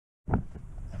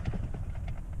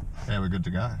Yeah, we're good to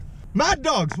go. Mad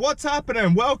Dogs, what's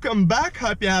happening? Welcome back.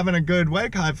 Hope you're having a good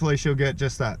week. Hopefully she'll get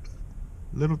just that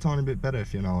little tiny bit better,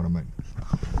 if you know what I mean.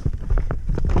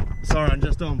 Sorry, I'm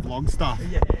just doing vlog stuff.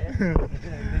 Yeah, it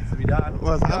needs to be done.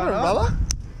 What's happening, brother?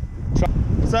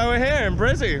 So we're here in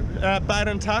Brizzy at Bait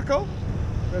and Tackle.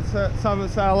 Let's say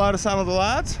hello to some of the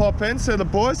lads. Hop in, see the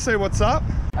boys, see what's up.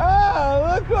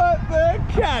 Oh, look what the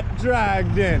cat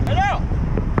dragged in. Hello.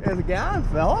 How's it going,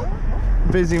 fella?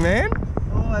 Busy man?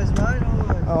 Always, mate,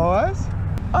 always. Always.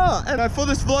 Oh, and for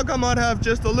this vlog I might have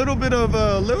just a little bit of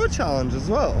a lure challenge as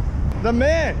well. The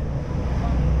man.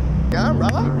 Going,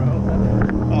 brother?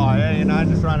 Oh yeah, you know,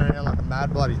 just running around like a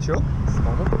mad bloody chook.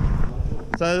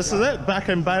 So this is it, back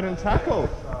in Bait and Tackle.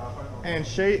 And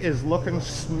she is looking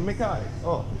smicky.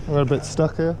 Oh, a little bit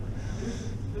stuck here.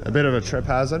 A bit of a trip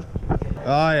hazard.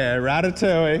 Oh yeah,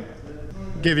 Ratatouille.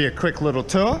 Give you a quick little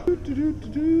tour.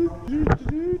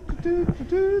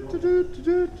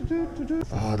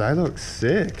 Oh, they look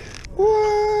sick.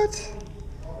 What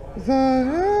the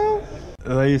hell?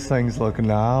 These things look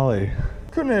gnarly.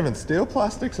 Couldn't even steal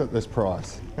plastics at this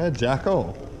price. They're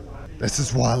jackal. This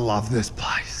is why I love this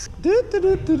place.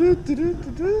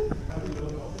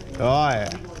 Oh yeah.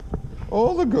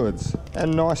 All the goods.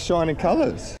 And nice shiny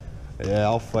colours. Yeah,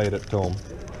 I'll feed it to them.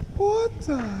 What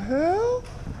the hell?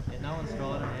 No one's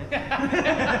tried it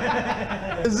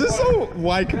yet. Is this a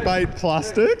wake bait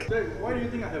plastic? Why do you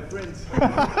think I have friends?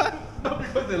 Not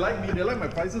because they like me, they like my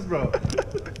prices, bro.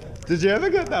 Did you ever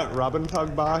get that rub and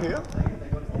tug bar here?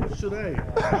 Should I?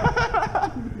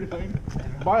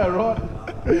 Buy a rod.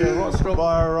 Yeah, rod stroke.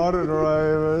 Buy a rod and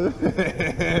a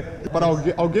But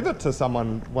I'll give it to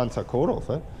someone once I caught off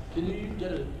it. Can you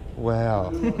get it?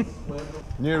 Wow.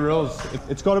 New rules.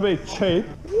 It's got to be cheap.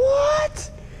 What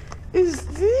is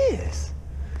this?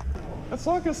 It's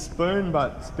like a spoon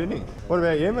but spinning. What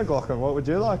about you, McLaughlin? What would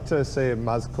you like to see a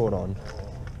muzz caught on?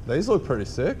 These look pretty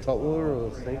sick. Top lure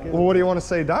or sneaker? Well, what do you want to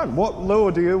see done? What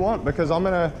lure do you want? Because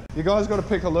you guys got to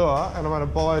pick a lure and I'm gonna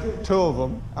buy 2 of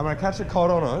them. I'm gonna catch a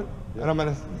cod on it and I'm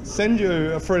gonna send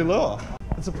you a free lure.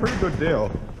 It's a pretty good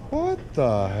deal. What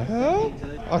the hell?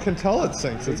 I can tell it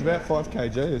sinks. It's about 5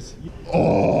 kgs.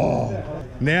 Oh,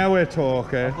 now we're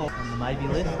talking. On the maybe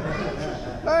list.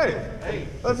 Hey,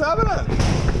 what's happening?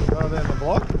 Oh, they're in the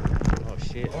block. Oh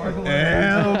shit.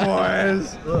 Yeah,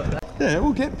 boys. Yeah,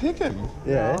 we'll get picking.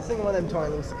 Yeah. I was thinking one of them tiny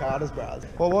little cicadas, bros.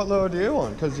 Well, what lure do you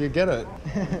want? Because you get it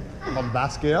on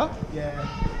bass gear, Yeah.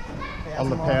 on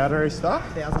the powdery stuff.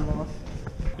 1,000 life.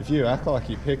 If you act like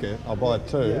you pick it, I'll buy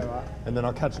 2, Yeah, right. and then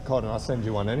I'll catch a cod and I'll send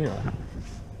you one anyway. Yeah,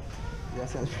 that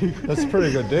sounds pretty good. That's a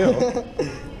pretty good deal. What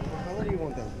colour do you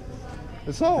want then?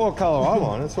 It's not what colour I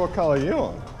want, it's what colour you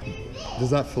want. Does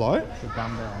that float? The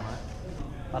dumbbell, mate.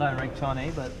 I don't read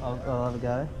Chinese, but I'll have a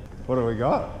go. What do we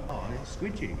got? Oh, it's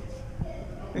squidgy.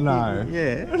 No.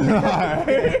 Yeah. No.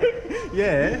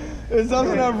 Yeah. It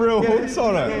doesn't have real hooks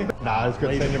on it. No, it's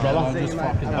good seeing you, brother. See you,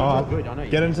 mate. Alright,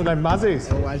 get into them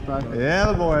muzzies. Always, bro. Yeah,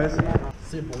 the boys.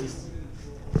 See you, boys.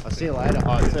 I'll see you later.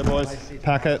 Alright, see you, boys.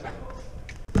 Pack it.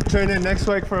 Tune in next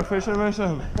week for a fishing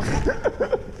mission.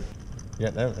 Yeah,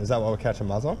 is that what we're catching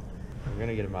muzz on? We're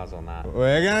gonna get a muzz on that.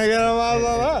 We're gonna get a muzz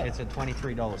on that. It's a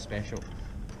 $23 special.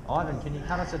 Ivan, can you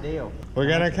cut us a deal? We're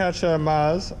gonna catch a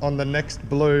muzz on the next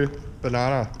blue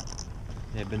banana.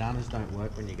 Yeah, bananas don't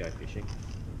work when you go fishing.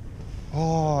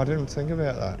 Oh, I didn't think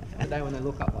about that. And they, when they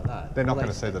look up like that, They're not or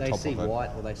gonna see the they top see of it.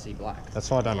 white or they see black. That's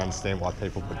why I don't understand why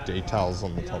people put details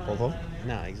on the top of them.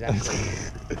 No, exactly.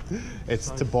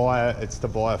 It's to buy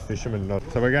a fisherman knot.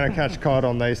 So we're gonna catch cod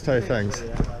on these 2 things.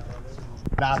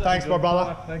 Nah, thanks, my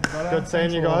brother. Thanks, brother. Good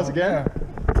seeing you guys again.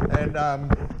 And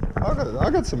I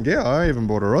got some gear. I even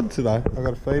bought a rod today. I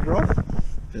got a feed rod.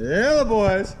 Yeah, the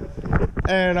boys.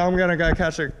 And I'm gonna go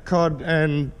catch a cod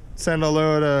and send a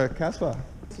lure to Casper.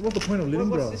 So what's the point of living,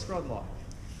 What's bro? this rod like?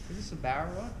 Is this a barrow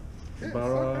rod? Yeah,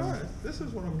 Barrow. fuck no. This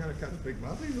is what I'm gonna catch big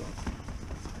muzzies on.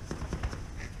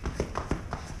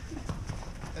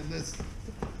 And this.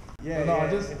 Yeah, no, I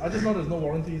just know there's no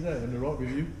warranties there in the rod with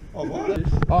you. Oh, what?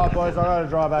 Alright, boys, I gotta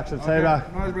drive back to the tee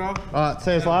back. Nice, bro. Alright,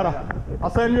 see you later.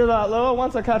 I'll send you that lure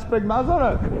once I catch big muzz on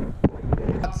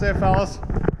it. See you, fellas.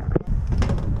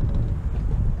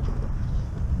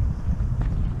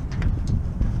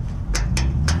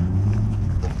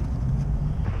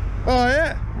 Oh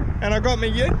yeah, and I got my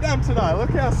ute dump today. Look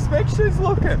how spec she's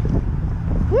looking.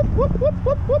 Whoop, whoop, whoop,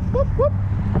 whoop, whoop, whoop, whoop.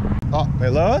 Oh, hey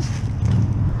Lewis.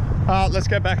 Let's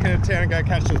go back into town and go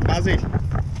catch this buzzy.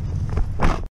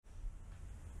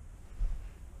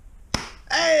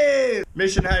 Hey!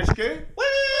 Mission HQ.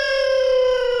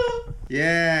 Woo!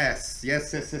 Yes.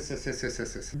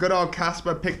 Good old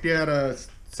Casper picked out a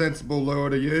sensible lure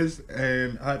to use,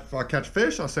 and if I catch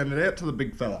fish, I send it out to the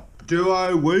big fella.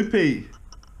 Duo Whoopie.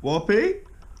 Whoopie.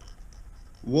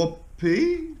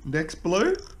 Whoopie. Next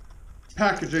blue.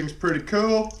 Packaging's pretty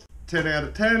cool. 10 out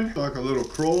of 10. Like a little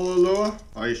crawler lure.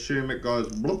 I assume it goes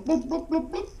bloop, bloop, bloop,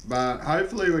 bloop, bloop. But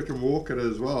hopefully we can walk it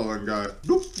as well and go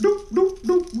doop, doop, doop,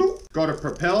 doop, doop. Got a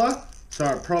propeller. So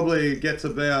it probably gets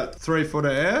about 3 foot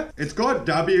of air. It's got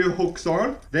W hooks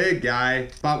on. They're gay,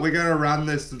 but we're gonna run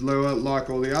this lure like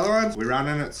all the other ones. We're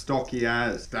running it stocky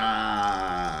as. So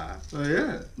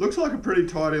yeah, looks like a pretty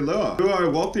tidy lure.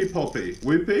 Duo Whoppy Poppy.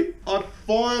 Whoopie. I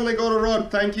finally got a rod.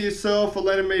 Thank you, sir, for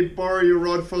letting me borrow your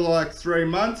rod for like 3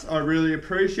 months. I really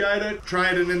appreciate it.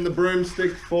 Trading in the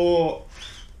broomstick for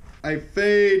a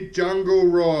feed jungle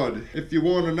rod. If you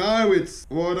want to know, it's,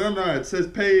 well, I don't know, it says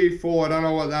PE4, I don't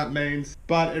know what that means,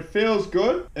 but it feels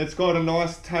good. It's got a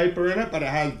nice taper in it, but it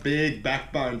has big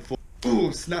backbone for,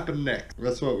 ooh, snapping neck.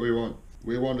 That's what we want.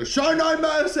 We want to show no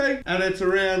mercy. And it's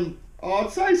around, I'd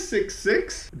say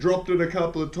 6'6". Dropped it a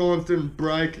couple of times, didn't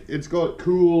break. It's got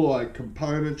cool like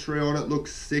componentry on it,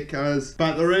 looks sick as.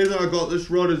 But the reason I got this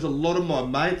rod is a lot of my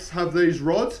mates have these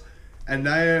rods, and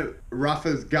they're rough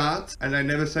as guts, and they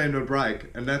never seem to break.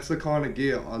 And that's the kind of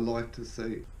gear I like to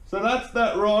see. So that's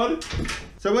that rod.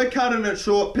 So we're cutting it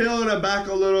short, peeling it back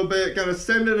a little bit, gonna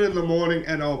send it in the morning,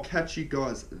 and I'll catch you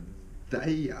guys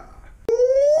there.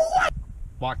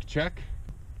 Mic check.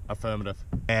 Affirmative.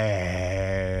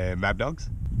 Mad dogs?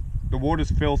 The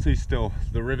water's filthy still.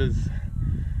 The river's,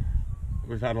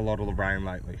 we've had a lot of rain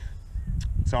lately.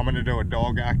 So I'm gonna do a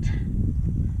dog act.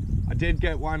 I did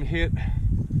get one hit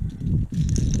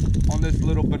on this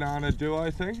little banana duo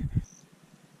thing.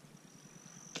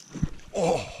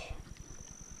 Oh!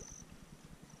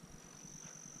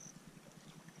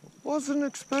 Wasn't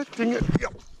expecting it.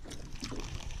 Yep.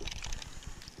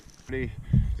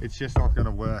 It's just not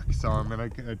gonna work, so I'm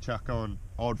gonna chuck on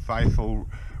Old Faithful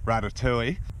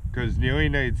Ratatouille, because Newey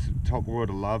needs top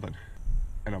water loving,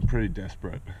 and I'm pretty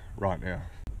desperate right now.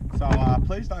 So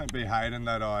please don't be hating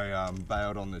that I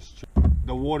bailed on this.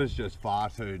 The water's just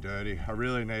far too dirty. I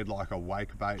really need like a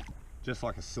wake bait, just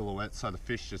like a silhouette, so the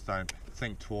fish just don't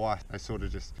think twice. They sort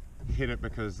of just hit it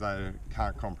because they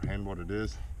can't comprehend what it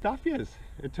is. Stuff yes,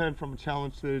 it turned from a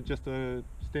challenge to just a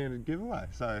standard giveaway,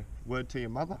 so word to your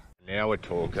mother. Now we're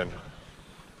talking.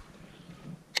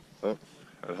 Oh,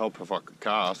 it'd help if I could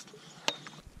cast.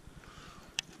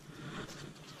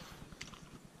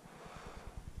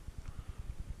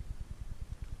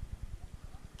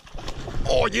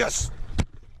 Oh yes!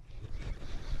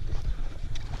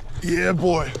 Yeah,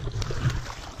 boy.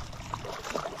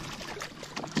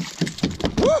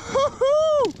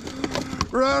 Woo-hoo-hoo!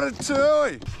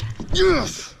 Ratatouille!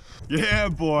 Yes! Yeah,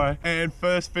 boy. And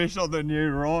first fish on the new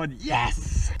rod.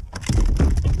 Yes!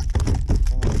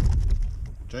 Oh,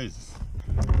 Jesus.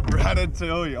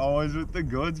 Ratatouille, always with the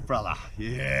goods, brother.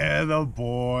 Yeah, the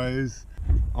boys.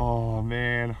 Oh,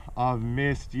 man. I've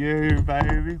missed you,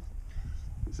 baby.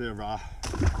 See you, brah.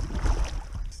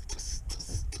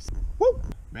 Woo!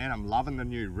 Man, I'm loving the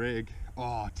new rig. Oh,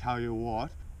 I tell you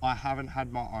what, I haven't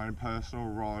had my own personal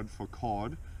rod for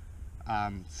cod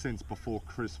since before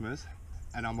Christmas,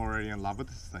 and I'm already in love with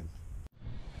this thing.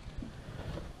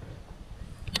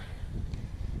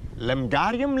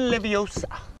 Lemgarium leviosa.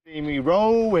 See me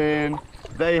rolling,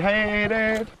 they hate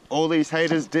it. All these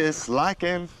haters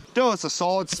disliking. Do us a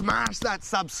solid, smash that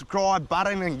subscribe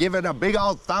button and give it a big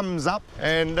old thumbs up,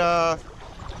 and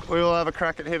we will have a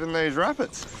crack at hitting these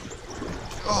rapids.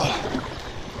 Oh.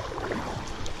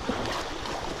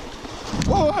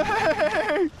 Oh,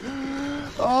 hey!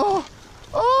 Oh,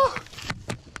 oh,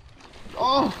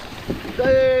 oh,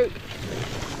 dude.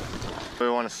 We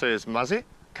want to see is muzzy,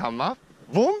 come up,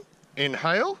 boom,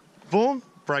 inhale, boom,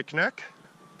 break neck,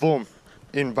 boom,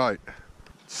 in boat.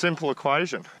 Simple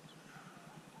equation.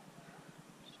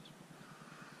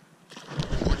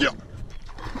 Yep.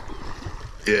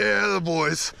 Yeah, the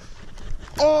boys.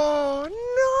 Oh,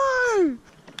 no!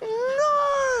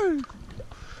 No!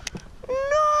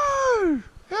 No!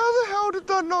 How the hell did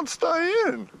that not stay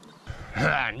in?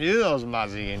 I knew there was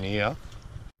muzzy in here.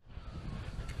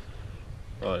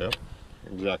 Oh yeah,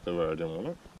 exactly where I didn't want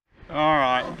it. All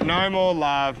right, no more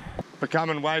love.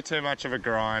 Becoming way too much of a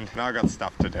grind. And I got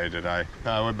stuff to do today.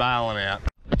 So we're bailing out.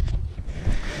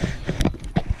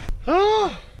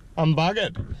 Oh, I'm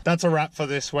buggered. That's a wrap for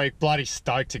this week. Bloody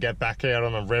stoked to get back out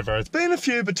on the river. It's been a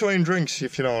few between drinks,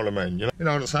 if you know what I mean. You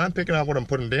know what I'm saying? Picking up what I'm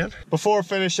putting down. Before I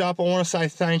finish up, I want to say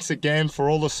thanks again for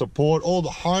all the support, all the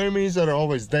homies that are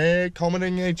always there,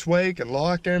 commenting each week and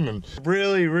liking, and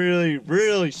really, really,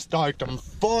 really stoked. I'm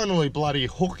finally bloody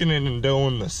hooking in and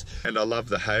doing this. And I love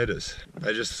the haters.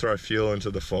 They just throw fuel into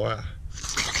the fire.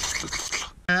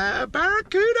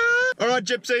 Barracuda! All right,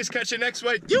 gypsies, catch you next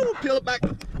week. You peel it back.